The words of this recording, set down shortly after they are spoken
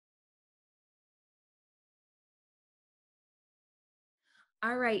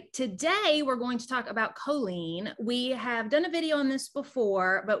All right, today we're going to talk about choline. We have done a video on this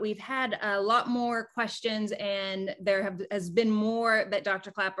before, but we've had a lot more questions and has been more that Dr.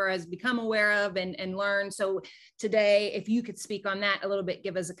 Klaper has become aware of and learned. So today, if you could speak on that a little bit,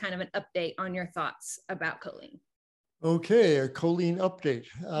 give us a kind of an update on your thoughts about choline. Okay, a choline update.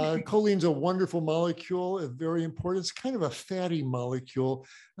 Choline's a wonderful molecule, very important. It's kind of a fatty molecule.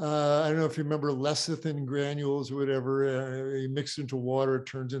 I don't know if you remember lecithin granules or whatever. You mix it into water, it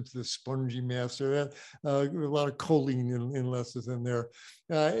turns into the spongy mass. So a lot of choline in lecithin there.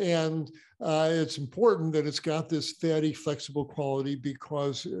 And it's important that it's got this fatty, flexible quality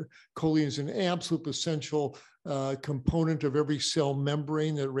because choline is an absolute essential component of every cell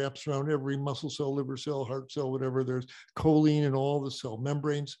membrane that wraps around every muscle cell, liver cell, heart cell, whatever. There's choline in all the cell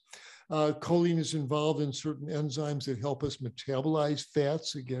membranes. Choline is involved in certain enzymes that help us metabolize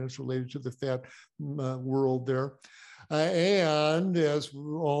fats. Again, it's related to the fat world there. And as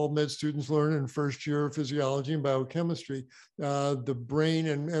all med students learn in first year of physiology and biochemistry, the brain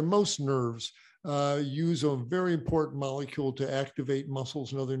and most nerves use a very important molecule to activate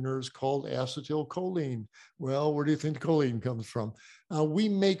muscles and other nerves called acetylcholine. Well, where do you think choline comes from? We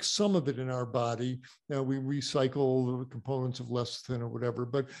make some of it in our body. We recycle the components of lecithin or whatever,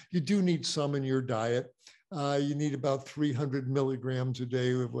 but you do need some in your diet. You need about 300 milligrams a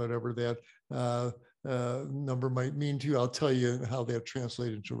day of whatever that number might mean to you. I'll tell you how that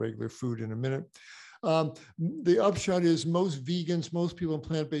translates into regular food in a minute. The upshot is most vegans, most people in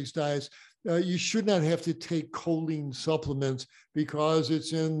plant-based diets, you should not have to take choline supplements because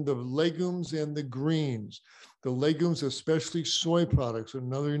it's in the legumes and the greens. The legumes, especially soy products,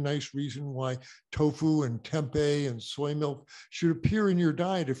 another nice reason why tofu and tempeh and soy milk should appear in your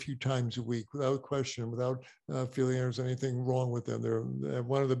diet a few times a week without question, without feeling there's anything wrong with them.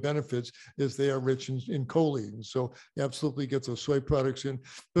 One of the benefits is they are rich in choline. So absolutely get those soy products in,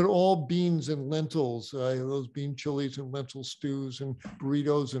 but all beans and lentils, those bean chilies and lentil stews and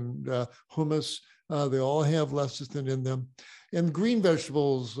burritos and hummus, they all have lecithin in them. And green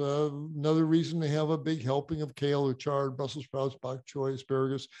vegetables, another reason to have a big helping of kale or chard, Brussels sprouts, bok choy,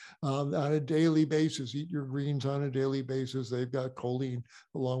 asparagus on a daily basis. Eat your greens on a daily basis. They've got choline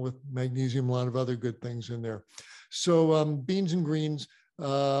along with magnesium, a lot of other good things in there. So beans and greens,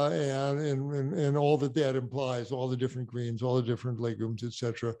 and all that implies, all the different greens, all the different legumes,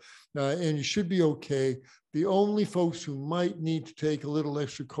 etc. And you should be okay. The only folks who might need to take a little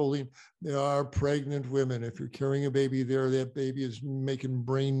extra choline are pregnant women. If you're carrying a baby there, that baby is making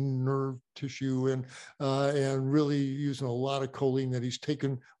brain nerve tissue and really using a lot of choline that he's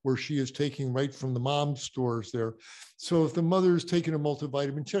taken, where she is taking right from the mom stores there. So if the mother is taking a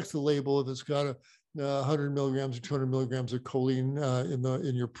multivitamin, check the label. If it's got 100 milligrams or 200 milligrams of choline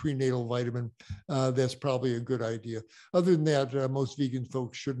in your prenatal vitamin, that's probably a good idea. Other than that, most vegan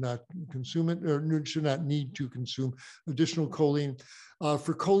folks should not consume it or should not need to consume additional choline.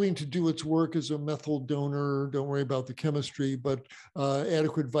 For choline to do its work as a methyl donor, don't worry about the chemistry, but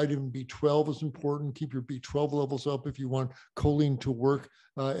adequate vitamin B12 is important. Keep your B12 levels up if you want choline to work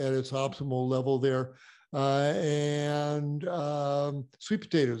at its optimal level there. And sweet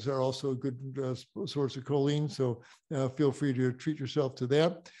potatoes are also a good source of choline, so feel free to treat yourself to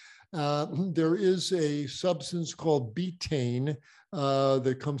that. There is a substance called betaine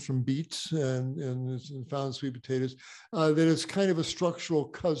that comes from beets and is found in sweet potatoes that is kind of a structural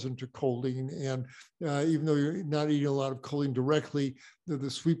cousin to choline. And even though you're not eating a lot of choline directly, the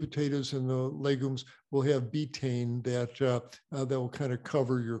sweet potatoes and the legumes will have betaine that will kind of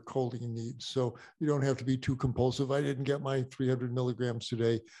cover your choline needs. So you don't have to be too compulsive. I didn't get my 300 milligrams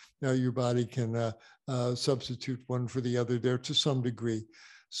today. Now your body can substitute one for the other there to some degree.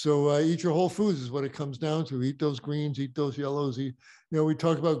 So eat your whole foods is what it comes down to. Eat those greens, eat those yellows. We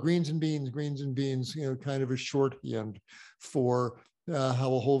talk about greens and beans, kind of a shorthand for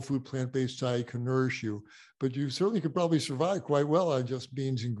how a whole food plant-based diet can nourish you. But you certainly could probably survive quite well on just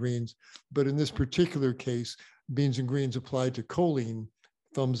beans and greens. But in this particular case, beans and greens applied to choline,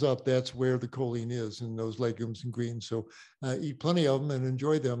 thumbs up, that's where the choline is in those legumes and greens. So eat plenty of them and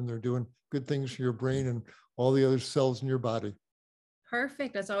enjoy them. They're doing good things for your brain and all the other cells in your body.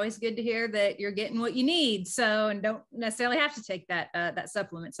 Perfect. That's always good to hear that you're getting what you need. So, and don't necessarily have to take that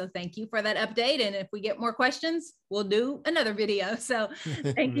supplement. So thank you for that update. And if we get more questions, we'll do another video. So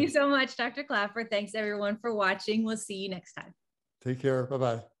thank you so much, Dr. Klaper. Thanks everyone for watching. We'll see you next time. Take care.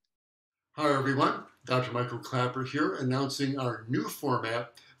 Bye-bye. Hi, everyone. Dr. Michael Klaper here, announcing our new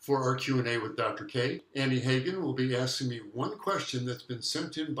format for our Q&A with Dr. K. Annie Hagen will be asking me one question that's been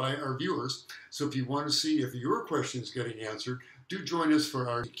sent in by our viewers. So if you want to see if your question is getting answered, do join us for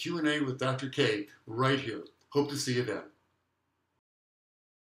our Q&A with Dr. K right here. Hope to see you then.